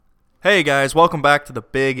Hey guys, welcome back to the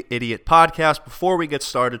Big Idiot Podcast. Before we get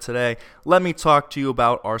started today, let me talk to you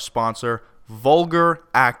about our sponsor, Vulgar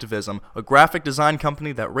Activism, a graphic design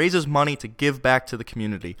company that raises money to give back to the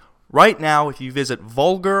community. Right now, if you visit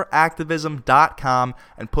vulgaractivism.com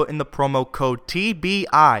and put in the promo code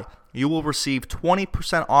TBI, you will receive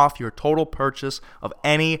 20% off your total purchase of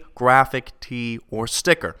any graphic tee or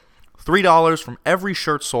sticker. $3 from every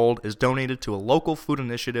shirt sold is donated to a local food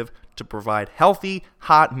initiative to provide healthy,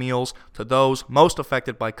 hot meals to those most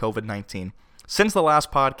affected by COVID-19. Since the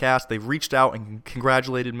last podcast, they've reached out and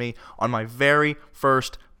congratulated me on my very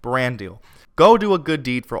first brand deal. Go do a good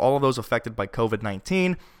deed for all of those affected by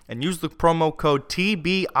COVID-19 and use the promo code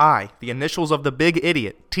TBI, the initials of the Big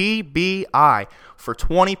Idiot, TBI, for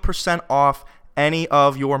 20% off any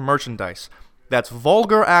of your merchandise. That's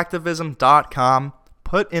vulgaractivism.com.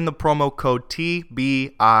 Put in the promo code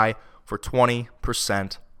TBI for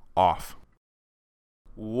 20% off.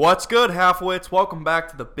 What's good, halfwits? Welcome back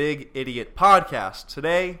to the Big Idiot Podcast.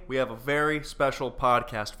 Today, we have a very special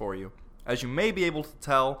podcast for you. As you may be able to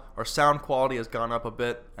tell, our sound quality has gone up a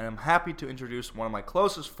bit, and I'm happy to introduce one of my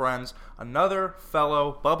closest friends, another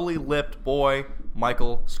fellow bubbly-lipped boy,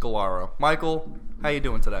 Michael Scolaro. Michael, how you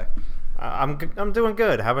doing today? I'm doing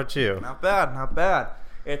good. How about you? Not bad, not bad.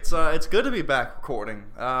 It's good to be back recording.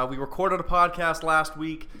 We recorded a podcast last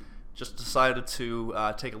week. Just decided to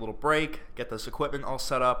take a little break, get this equipment all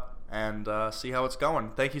set up, and see how it's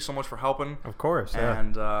going. Thank you so much for helping. Of course, yeah.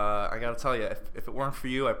 And I gotta tell you, if it weren't for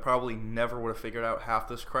you, I probably never would have figured out half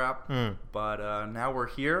this crap. But now we're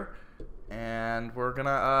here, and we're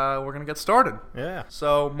gonna get started. Yeah.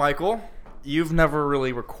 So, Michael, you've never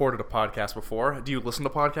really recorded a podcast before. Do you listen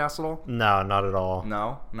to podcasts at all? No, not at all.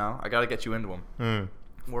 No. I gotta get you into them.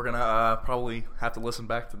 We're going to probably have to listen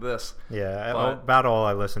back to this. Yeah, about all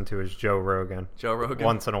I listen to is Joe Rogan. Joe Rogan?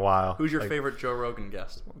 Once in a while. Who's your favorite Joe Rogan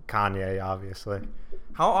guest? Kanye, obviously.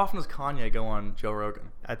 How often does Kanye go on Joe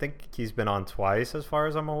Rogan? I think he's been on twice, as far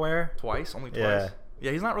as I'm aware. Twice? Only twice? Yeah.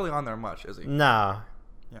 Yeah, he's not really on there much, is he? Nah.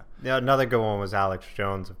 Yeah. Another good one was Alex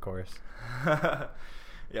Jones, of course. Yeah,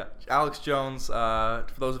 Alex Jones, for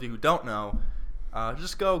those of you who don't know,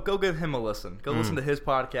 just go give him a listen. Go listen to his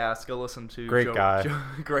podcast. Go listen to Great guy.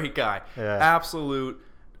 Great guy. Yeah. Absolute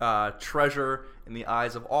treasure in the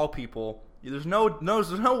eyes of all people. There's no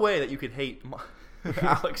way that you could hate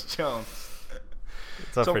Alex Jones.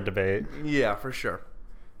 It's up for debate. Yeah, for sure.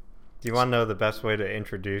 Do you want to know the best way to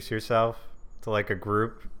introduce yourself to like a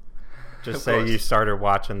group? Just say course. you started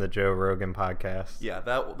watching the Joe Rogan podcast. Yeah,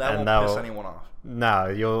 that won't piss anyone off. No,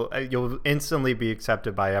 you'll instantly be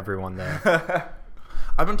accepted by everyone there.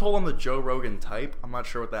 I've been told I'm the Joe Rogan type. I'm not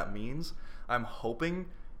sure what that means. I'm hoping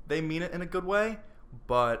they mean it in a good way,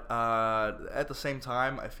 but at the same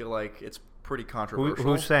time, I feel like it's pretty controversial.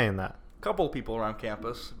 Who's saying that? A couple of people around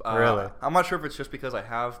campus. Really? I'm not sure if it's just because I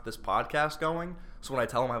have this podcast going, so when I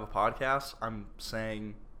tell them I have a podcast, I'm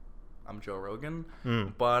saying I'm Joe Rogan.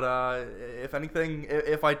 But if anything,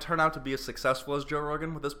 if I turn out to be as successful as Joe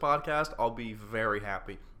Rogan with this podcast, I'll be very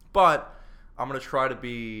happy. But I'm going to try to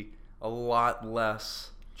be a lot less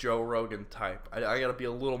Joe Rogan type. I got to be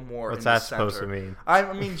a little more What's in the that center. supposed to mean?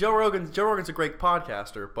 I mean, Joe Rogan's a great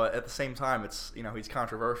podcaster, but at the same time, it's he's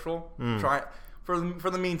controversial. For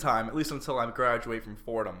the meantime, at least until I graduate from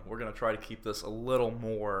Fordham, we're going to try to keep this a little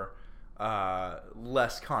more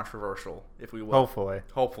less controversial, if we will. Hopefully.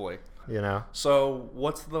 So,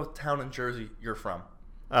 what's the town in Jersey you're from?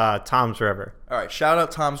 Tom's River. All right, shout out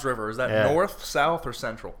Tom's River. Is that north, south, or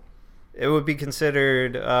central? It would be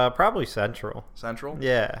considered probably central. Central?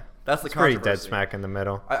 Yeah. That's the it's controversy. pretty dead smack in the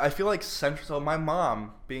middle. I feel like central. So my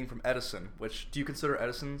mom, being from Edison, which do you consider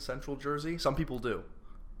Edison central Jersey? Some people do.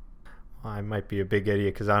 Well, I might be a big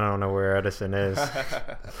idiot because I don't know where Edison is.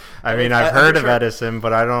 I mean, I've heard of Edison,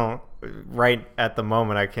 but I don't. Right at the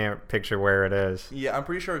moment, I can't picture where it is. Yeah, I'm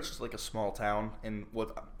pretty sure it's just like a small town in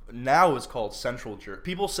what now is called Central Jersey.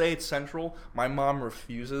 People say it's central. My mom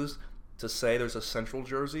refuses to say there's a Central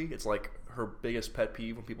Jersey. It's like her biggest pet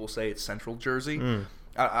peeve when people say it's Central Jersey.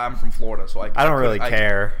 I'm from Florida, so I don't really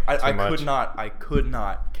care. I could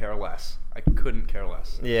not care less. I couldn't care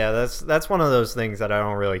less. Yeah, that's one of those things that I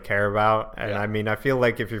don't really care about. And I mean, I feel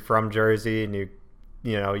like if you're from Jersey and you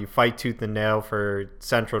fight tooth and nail for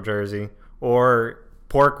Central Jersey or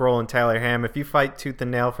pork roll and Taylor ham, if you fight tooth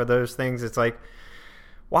and nail for those things, it's like,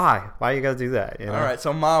 why you gotta do that? All right,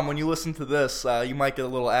 so Mom, when you listen to this, you might get a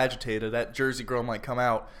little agitated. That Jersey girl might come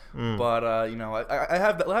out, but I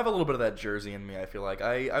have a little bit of that Jersey in me. I feel like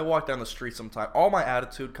I walk down the street sometimes. All my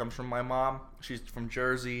attitude comes from my mom. She's from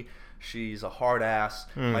Jersey. She's a hard ass.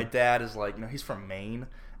 My dad is like, he's from Maine.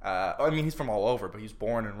 I mean, he's from all over, but he's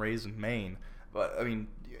born and raised in Maine. But I mean,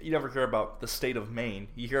 you never hear about the state of Maine.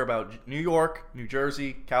 You hear about New York, New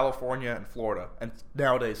Jersey, California, and Florida, and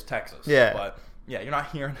nowadays Texas. Yeah. But yeah, you're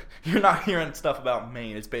not hearing stuff about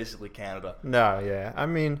Maine. It's basically Canada. No, yeah. I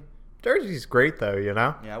mean, Jersey's great though, you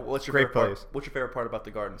know. Yeah. What's your Great favorite part? place. What's your favorite part about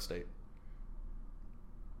the Garden State?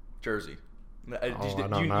 Jersey. I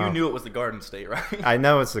don't know. You knew it was the Garden State, right? I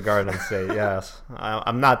know it's the Garden State. Yes,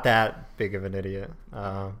 I'm not that big of an idiot.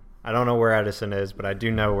 I don't know where Edison is, but I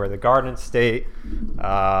do know where the Garden State.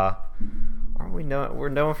 Aren't we known? We're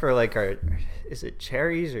known for like our. Is it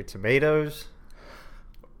cherries or tomatoes?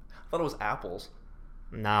 I thought it was apples.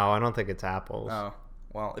 No, I don't think it's apples. Oh,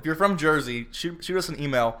 well, if you're from Jersey, shoot us an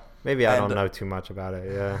email. Maybe I don't know too much about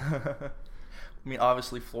it. Yeah. I mean,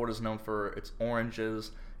 obviously, Florida's known for its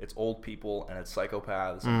oranges, its old people, and its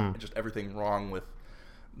psychopaths, and just everything wrong with,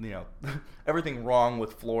 everything wrong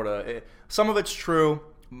with Florida. Some of it's true.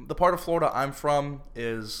 The part of Florida I'm from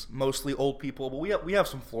is mostly old people, but we have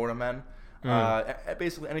some Florida men.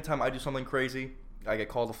 Basically, anytime I do something crazy, I get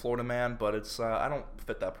called a Florida man, but it's I don't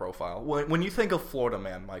fit that profile. When you think of Florida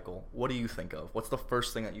man, Michael, what do you think of? What's the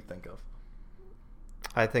first thing that you think of?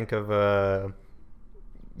 I think of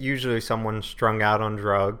usually someone strung out on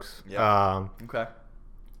drugs. Yeah. Okay.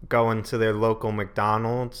 Going to their local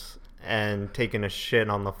McDonald's and taking a shit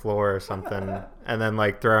on the floor or something, and then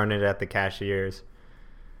like throwing it at the cashiers.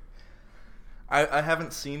 I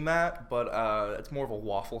haven't seen that, but it's more of a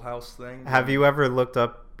Waffle House thing. Have you ever looked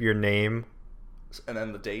up your name and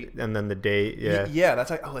then the date? And then the date, yeah. Yeah, that's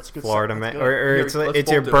like, that's good. Florida stuff. man, Good. or it's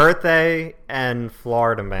your birthday and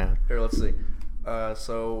Florida man. Here, let's see.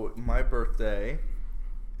 So my birthday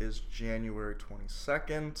is January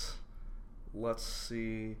 22nd. Let's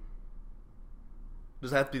see.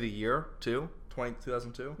 Does that have to be the year too?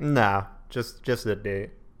 2002? No, just the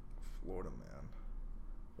date. Florida man.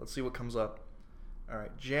 Let's see what comes up. All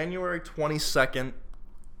right, January 22nd,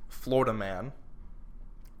 Florida man.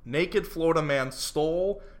 Naked Florida man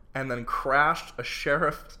stole and then crashed a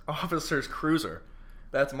sheriff's officer's cruiser.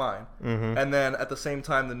 That's mine. Mm-hmm. And then at the same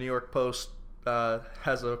time, the New York Post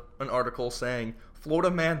has an article saying Florida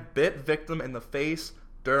man bit victim in the face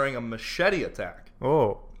during a machete attack.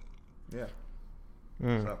 Oh. Yeah.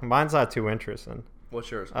 So. Mine's not too interesting. What's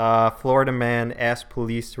yours? Florida man asked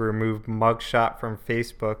police to remove mugshot from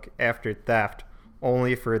Facebook after theft,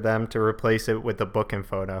 only for them to replace it with a booking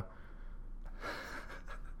photo.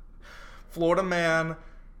 Florida man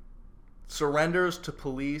surrenders to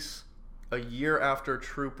police a year after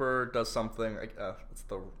trooper does something. It's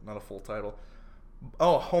not a full title.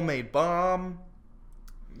 Oh, homemade bomb.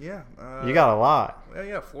 Yeah. You got a lot.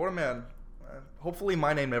 Yeah, Florida man. Hopefully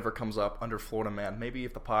my name never comes up under Florida man. Maybe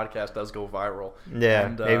if the podcast does go viral. Yeah,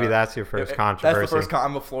 and, maybe that's your first controversy. That's the first.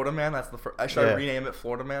 I'm a Florida man. That's the first. I should rename it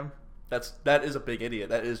Florida man. That is a big idiot.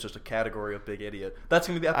 That is just a category of big idiot. That's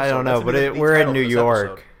gonna be the episode. I don't know, but we're in New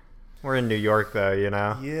York. We're in New York, though. You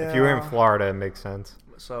know. Yeah. If you were in Florida, it makes sense.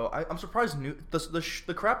 So I'm surprised.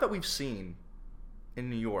 The crap that we've seen in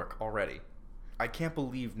New York already. I can't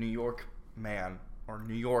believe New York man or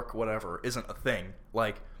New York whatever isn't a thing.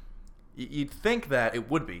 Like. You'd think that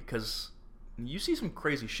it would be, because you see some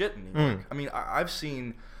crazy shit in New York. I mean, I've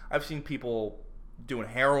seen people doing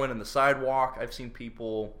heroin in the sidewalk. I've seen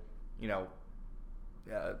people,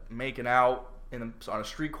 making out on a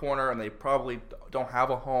street corner, and they probably don't have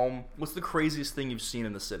a home. What's the craziest thing you've seen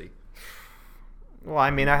in the city? Well,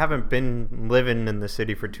 I mean, I haven't been living in the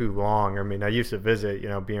city for too long. I mean, I used to visit,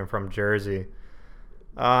 being from Jersey.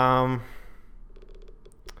 I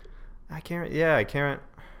can't.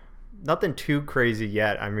 Nothing too crazy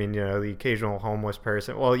yet. I mean, the occasional homeless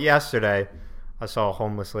person. Well, yesterday I saw a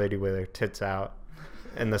homeless lady with her tits out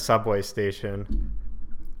in the subway station.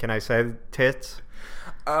 Can I say tits?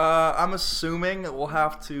 I'm assuming we'll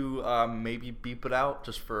have to maybe beep it out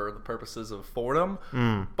just for the purposes of boredom.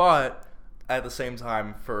 But at the same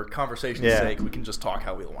time, for conversation's sake, we can just talk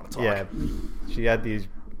how we want to talk. Yeah, she had these,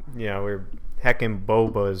 we're heckin'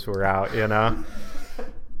 bobas were out,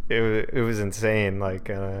 It was insane,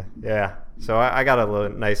 So I got a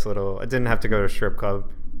nice little. I didn't have to go to a strip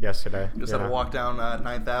club yesterday. Just had to walk down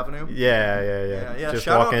 9th Avenue. Yeah. Just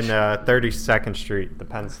walking 32nd Street, the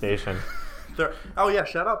Penn Station.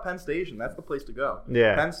 Shout out Penn Station. That's the place to go.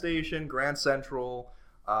 Yeah. Penn Station, Grand Central,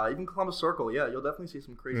 even Columbus Circle. Yeah, you'll definitely see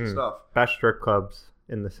some crazy stuff. Best strip clubs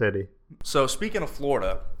in the city. So speaking of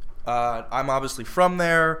Florida, I'm obviously from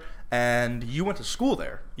there. And you went to school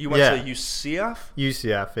there. You went to UCF?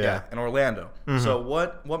 UCF, yeah. In Orlando. Mm-hmm. So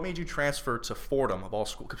what made you transfer to Fordham of all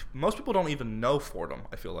schools? Because most people don't even know Fordham,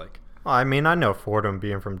 I feel like. Well, I mean, I know Fordham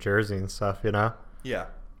being from Jersey and stuff, Yeah.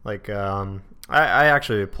 Like, I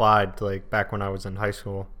actually applied, back when I was in high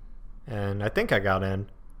school. And I think I got in.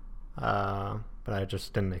 but I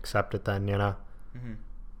just didn't accept it then, you know.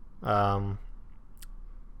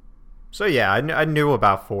 So yeah, I knew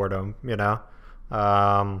about Fordham, you know.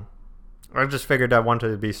 I just figured I wanted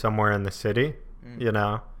to be somewhere in the city, you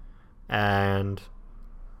know, and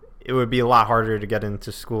it would be a lot harder to get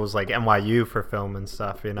into schools like NYU for film and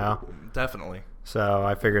stuff, you know. Definitely. So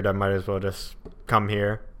I figured I might as well just come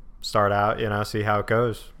here, start out, you know, see how it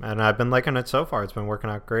goes. And I've been liking it so far. It's been working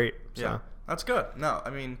out great. So. Yeah, that's good. No,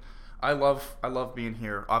 I mean, I love being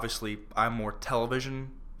here. Obviously, I'm more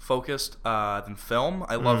television focused than film.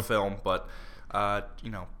 I love film, but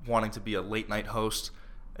you know, wanting to be a late night host,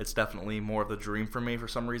 it's definitely more of the dream for me for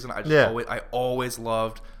some reason. I always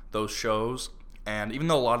loved those shows. And even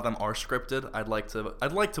though a lot of them are scripted, I'd like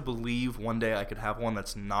to believe one day I could have one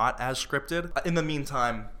that's not as scripted. In the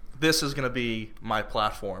meantime, this is going to be my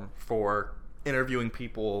platform for interviewing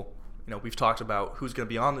people. You know, we've talked about who's going to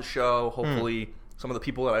be on the show. Hopefully, some of the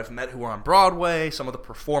people that I've met who are on Broadway, some of the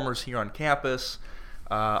performers here on campus.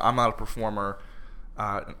 I'm not a performer,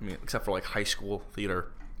 I mean, except for like high school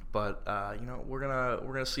theater. But you know, we're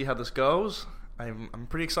gonna see how this goes. I'm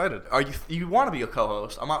pretty excited. You want to be a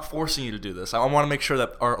co-host? I'm not forcing you to do this. I want to make sure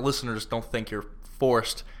that our listeners don't think you're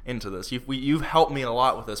forced into this. You've helped me a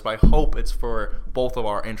lot with this, but I hope it's for both of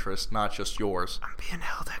our interests, not just yours. I'm being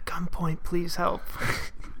held at gunpoint. Please help.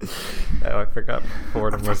 Oh, I forgot.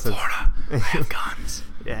 Fordham was Florida. I have guns.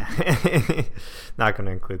 Yeah, not going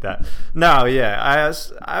to include that. No, yeah,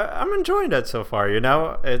 I'm enjoying it so far. You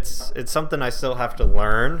know, it's something I still have to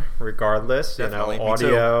learn, regardless. Definitely. You know,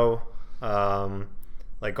 audio.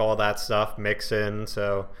 Like all that stuff mix in,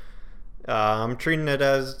 so I'm treating it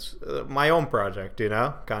as my own project, you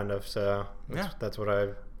know, kind of. So that's what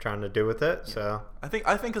I'm trying to do with it. Yeah. So I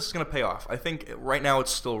think this is gonna pay off. I think right now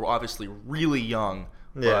it's still obviously really young,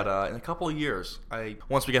 but in a couple of years,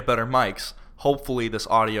 once we get better mics, hopefully this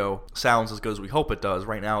audio sounds as good as we hope it does.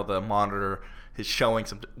 Right now the monitor is showing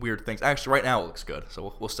some weird things. Actually, right now it looks good,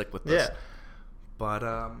 so we'll stick with this. Yeah. But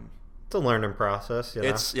it's a learning process, you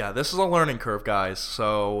know? This is a learning curve, guys.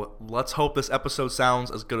 So let's hope this episode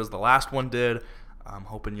sounds as good as the last one did. I'm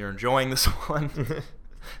hoping you're enjoying this one.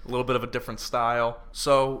 A little bit of a different style.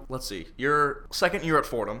 So let's see. Your second year at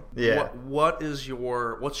Fordham. Yeah. What's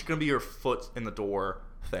going to be your foot in the door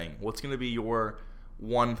thing? What's going to be your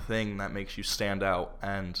one thing that makes you stand out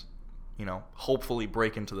and, you know, hopefully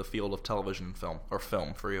break into the field of television and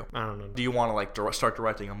film for you? I don't know. Do you want to like start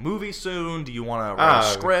directing a movie soon? Do you want to write a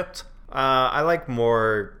script? I like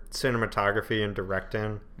more cinematography and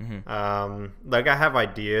directing. Like I have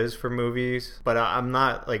ideas for movies, but I'm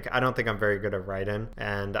not like, I don't think I'm very good at writing,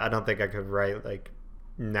 and I don't think I could write like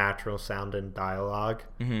natural sounding dialogue.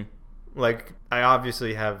 Like I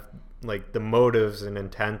obviously have like the motives and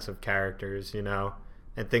intents of characters, you know,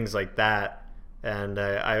 and things like that, and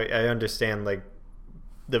I understand like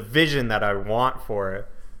the vision that I want for it.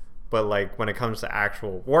 But, like, when it comes to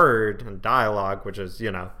actual word and dialogue, which is, you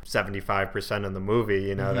know, 75% of the movie,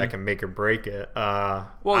 you know, that can make or break it, I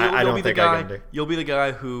don't think I can do. You'll be the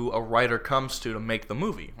guy who a writer comes to make the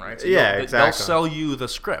movie, right? So yeah, exactly. They'll sell you the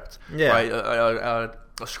script. Yeah. Right? A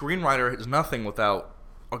screenwriter is nothing without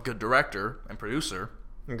a good director and producer.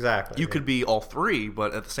 Exactly. You could be all three,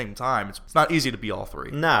 but at the same time, it's not easy to be all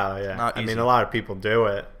three. No, yeah. I mean, a lot of people do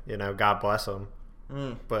it, you know, God bless them.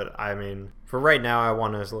 But I mean, for right now, I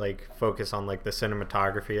want to like focus on like the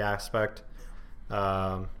cinematography aspect.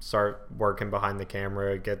 Start working behind the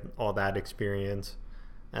camera, get all that experience,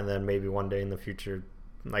 and then maybe one day in the future,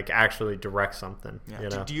 like actually direct something. Yeah. You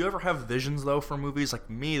know? Do you ever have visions though for movies? Like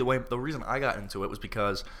me, the reason I got into it was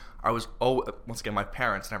because I was once again my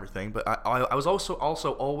parents and everything, but I was also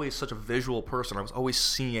always such a visual person. I was always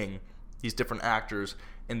seeing these different actors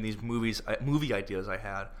in these movies, movie ideas I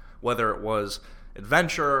had, whether it was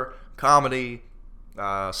adventure, comedy,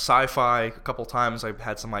 sci-fi. A couple times I've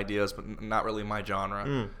had some ideas, but not really my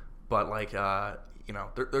genre. But like, you know,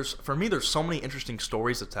 there's so many interesting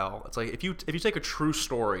stories to tell. It's like if you take a true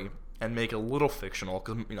story and make it a little fictional,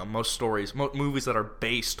 because you know most movies that are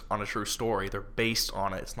based on a true story, they're based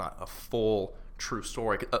on it. It's not a full true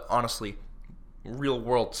story. Honestly, real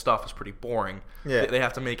world stuff is pretty boring. Yeah. They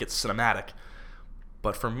have to make it cinematic.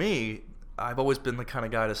 But for me, I've always been the kind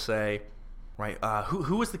of guy to say, right,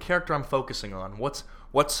 who is the character I'm focusing on?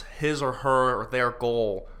 What's his or her or their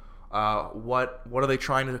goal? What are they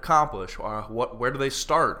trying to accomplish? Where do they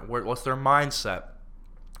start? What's their mindset?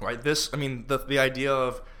 Right. The idea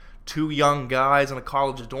of two young guys in a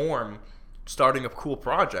college dorm starting a cool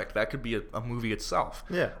project, that could be a movie itself.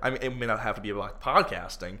 Yeah. I mean, it may not have to be about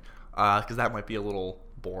podcasting, because that might be a little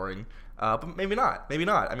boring. But maybe not.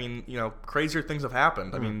 I mean, you know, crazier things have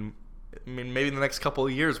happened. I mean, I mean, maybe in the next couple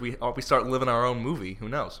of years we start living our own movie. Who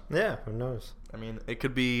knows? Yeah, who knows? I mean,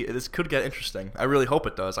 this could get interesting. I really hope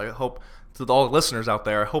it does. I hope, to all the listeners out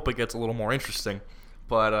there, I hope it gets a little more interesting.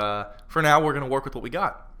 But for now, we're going to work with what we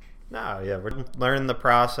got. No, yeah, we're learning the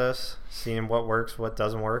process, seeing what works, what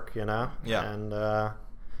doesn't work, you know? Yeah. And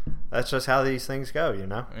that's just how these things go, you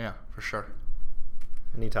know? Yeah, for sure.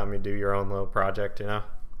 Anytime you do your own little project, you know?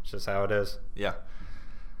 It's just how it is. Yeah.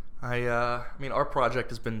 I mean, our project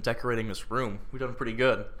has been decorating this room. We've done pretty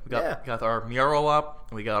good. We got our mural up.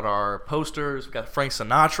 We got our posters. We got Frank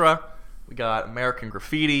Sinatra. We got American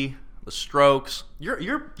Graffiti. The Strokes.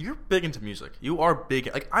 You're big into music. You are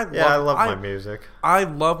big. Like I love my music. I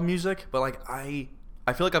love music, but like I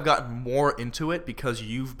feel like I've gotten more into it because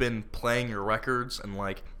you've been playing your records and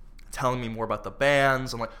like telling me more about the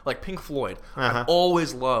bands and like Pink Floyd. I've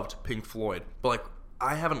always loved Pink Floyd, but like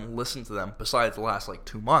I haven't listened to them besides the last like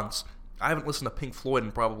 2 months. I haven't listened to Pink Floyd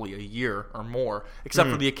in probably a year or more, except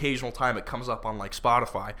for the occasional time it comes up on like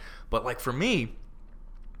Spotify. But like for me,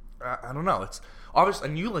 I don't know. It's obvious,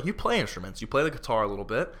 and you play instruments. You play the guitar a little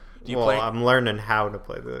bit. I'm learning how to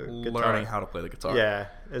play the guitar. Learning how to play the guitar. Yeah,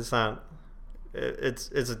 it's not. It's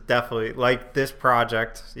definitely like this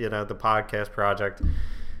project. You know, the podcast project.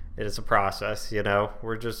 It is a process. You know,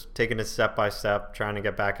 we're just taking it step by step, trying to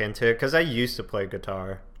get back into it. Because I used to play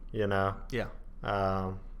guitar. You know. Yeah.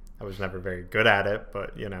 I was never very good at it,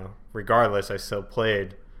 but you know, regardless, I still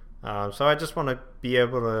played. So I just want to be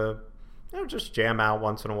able to. You know, just jam out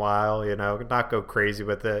once in a while, you know, not go crazy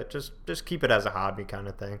with it. Just keep it as a hobby kind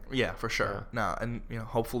of thing. Yeah, for sure. Yeah. No, and you know,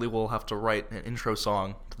 hopefully we'll have to write an intro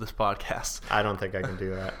song to this podcast. I don't think I can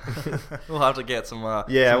do that. We'll have to get some more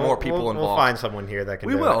people involved. We'll find someone here that can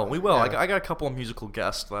do it. We will. Yeah. I got a couple of musical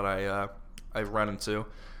guests that I've run into.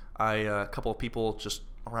 A couple of people just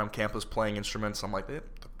around campus playing instruments. I'm like, they're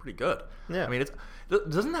pretty good. Yeah. I mean,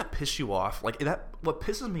 doesn't that piss you off? Like that. What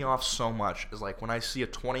pisses me off so much is like when I see a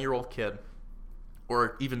 20-year-old kid,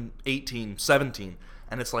 or even 18, 17,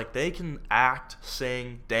 and it's like they can act,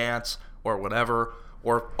 sing, dance, or whatever,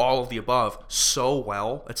 or all of the above so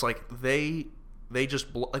well. It's like they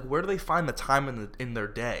just like, where do they find the time in their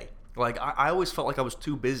day? Like I always felt like I was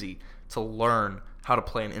too busy to learn how to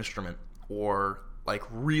play an instrument or like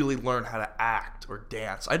really learn how to act or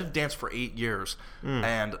dance. I did dance for 8 years,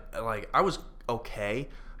 and like I was okay,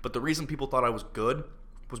 but the reason people thought I was good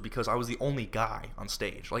was because I was the only guy on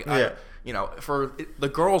stage. Like the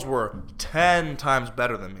girls were 10 times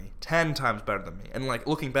better than me. And like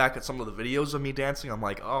looking back at some of the videos of me dancing, I'm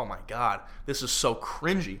like, oh my god, this is so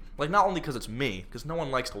cringy. Like not only because it's me, because no one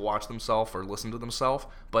likes to watch themselves or listen to themselves,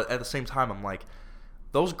 but at the same time, I'm like,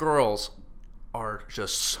 those girls are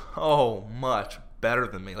just so much better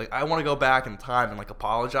than me. Like I want to go back in time and like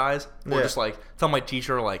apologize, or just like tell my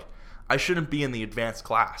teacher like, I shouldn't be in the advanced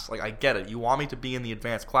class. Like, I get it. You want me to be in the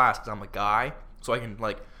advanced class because I'm a guy, so I can,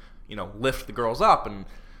 like, you know, lift the girls up and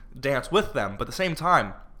dance with them. But at the same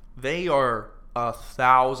time, they are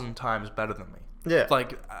 1,000 times better than me. Yeah.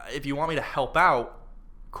 Like, if you want me to help out,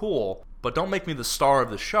 cool. But don't make me the star of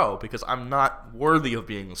the show because I'm not worthy of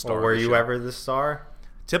being the star of the show. Were you ever the star?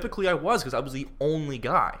 Typically, I was because I was the only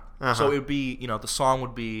guy. So it would be, you know, the song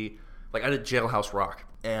would be, like, I did Jailhouse Rock.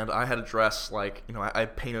 And I had a dress like, you know, I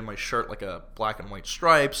painted my shirt like a black and white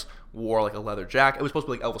stripes, wore like a leather jacket. It was supposed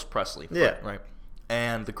to be like Elvis Presley. Yeah. Right.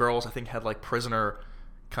 And the girls, I think, had like prisoner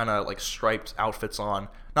kind of like striped outfits on.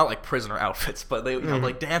 Not like prisoner outfits, but they had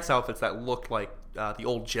like dance outfits that looked like the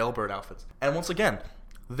old jailbird outfits. And once again,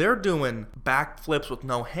 they're doing backflips with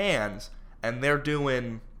no hands, and they're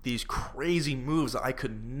doing these crazy moves that I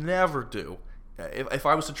could never do. If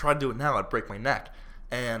I was to try to do it now, I'd break my neck.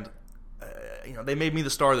 And you know, they made me the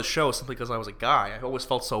star of the show simply because I was a guy. I always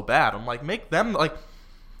felt so bad. I'm like,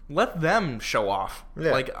 let them show off.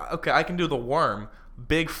 Yeah. Like, okay, I can do the worm.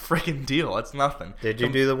 Big freaking deal. It's nothing. Did you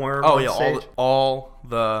do the worm? Oh yeah, all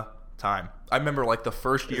the time. I remember like the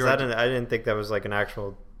first year. I didn't think that was like an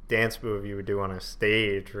actual dance move you would do on a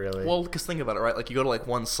stage, really. Well, because think about it, right? Like you go to like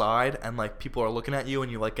one side and like people are looking at you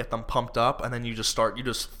and you like get them pumped up, and then you just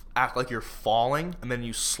act like you're falling, and then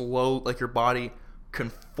you like your body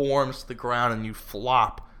conforms to the ground and you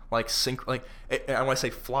flop like and when I say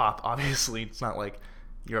flop, obviously it's not like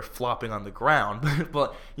you're flopping on the ground,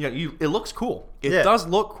 but you know, it looks cool. It does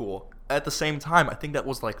look cool. At the same time, I think that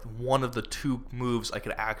was like one of the 2 moves I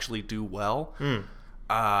could actually do well,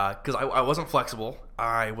 because I wasn't flexible.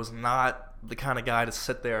 I was not the kind of guy to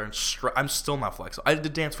sit there and I'm still not flexible. I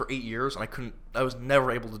did dance for 8 years and I was never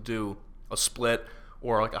able to do a split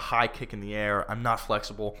or like a high kick in the air. I'm not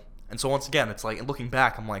flexible. And so once again, it's like, looking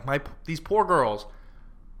back, I'm like, these poor girls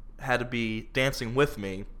had to be dancing with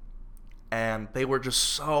me and they were just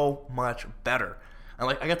so much better. And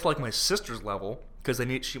like I got to like my sister's level because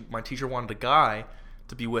my teacher wanted a guy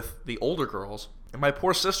to be with the older girls. And my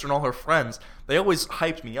poor sister and all her friends, they always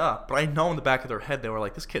hyped me up, but I know in the back of their head they were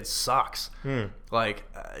like, "This kid sucks. Like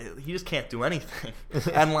he just can't do anything."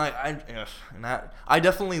 And like I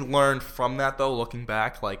definitely learned from that though, looking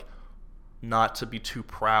back, like not to be too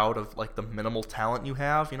proud of like the minimal talent you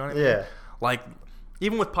have. You know what I mean? Yeah. Like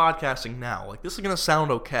even with podcasting now, like this is gonna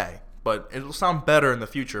sound okay, but it'll sound better in the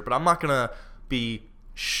future. But I'm not gonna be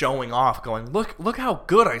showing off, going, "Look how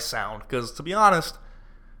good I sound," because to be honest,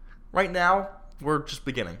 right now. We're just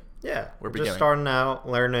beginning. Yeah, we're just starting out,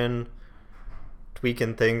 learning,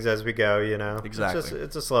 tweaking things as we go, you know. Exactly.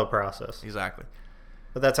 It's a slow process. Exactly.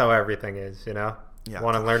 But that's how everything is, you know. Yeah. You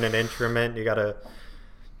want to learn an instrument, you gotta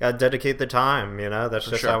dedicate the time, you know. That's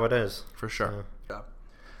just how it is. For sure. Yeah.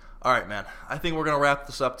 All right, man. I think we're gonna wrap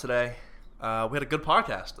this up today. We had a good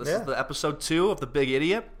podcast. This is the episode 2 of The Big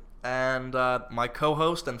Idiot, and my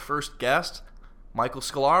co-host and first guest, Michael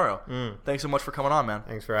Scolaro. Thanks so much for coming on, man.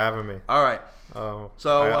 Thanks for having me. All right. Oh,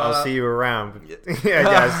 so I'll see you around. I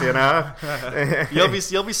guess, you know.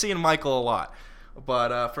 you'll be seeing Michael a lot.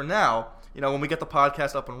 But for now, you know, when we get the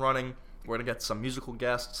podcast up and running, we're gonna get some musical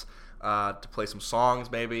guests to play some songs.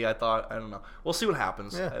 Maybe I don't know. We'll see what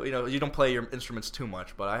happens. Yeah. You know, you don't play your instruments too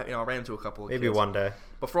much, but I ran into a couple of maybe kids. One day.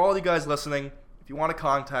 But for all you guys listening, if you want to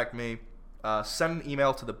contact me, send an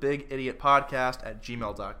email to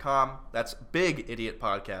thebigidiotpodcast@gmail.com. That's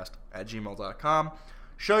bigidiotpodcast@gmail.com.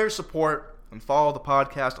 Show your support and follow the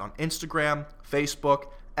podcast on Instagram, Facebook,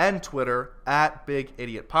 and Twitter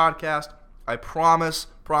 @BigIdiotPodcast. I promise,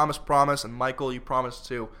 and Michael, you promise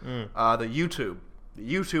too, the YouTube.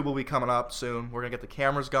 The YouTube will be coming up soon. We're going to get the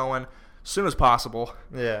cameras going as soon as possible.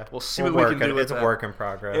 Yeah. We'll see what we can do with It's a work in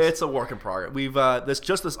progress. It's a work in progress. We've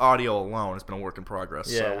this audio alone has been a work in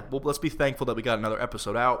progress. Yeah. So let's be thankful that we got another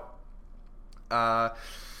episode out.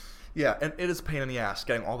 Yeah, and it is a pain in the ass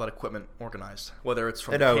getting all that equipment organized. Whether it's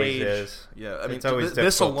from it the always cage. is. Yeah, I mean, it's always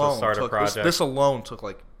difficult to start a project. This alone took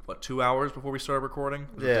like 2 hours before we started recording.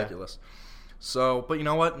 It was ridiculous. So, but you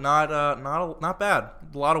know what? Not bad.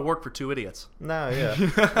 A lot of work for 2 idiots. No,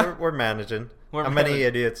 yeah, we're managing. How many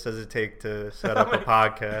idiots does it take to set up a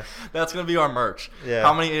podcast? That's gonna be our merch. Yeah.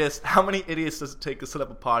 How many idiots does it take to set up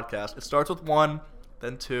a podcast? It starts with 1,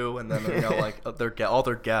 then 2, and then like all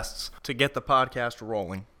their guests to get the podcast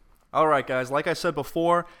rolling. All right, guys, like I said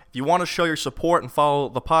before, if you want to show your support and follow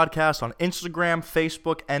the podcast on Instagram,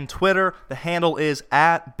 Facebook, and Twitter, the handle is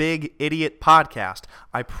 @BigIdiotPodcast.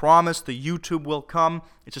 I promise the YouTube will come.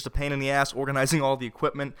 It's just a pain in the ass organizing all the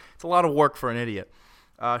equipment. It's a lot of work for an idiot.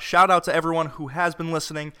 Shout out to everyone who has been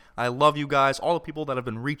listening. I love you guys, all the people that have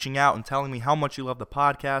been reaching out and telling me how much you love the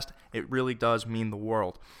podcast. It really does mean the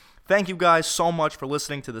world. Thank you guys so much for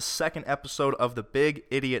listening to the second episode of the Big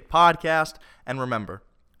Idiot Podcast. And remember,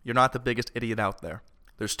 you're not the biggest idiot out there.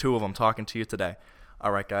 There's 2 of them talking to you today.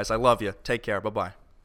 All right, guys, I love you. Take care. Bye-bye.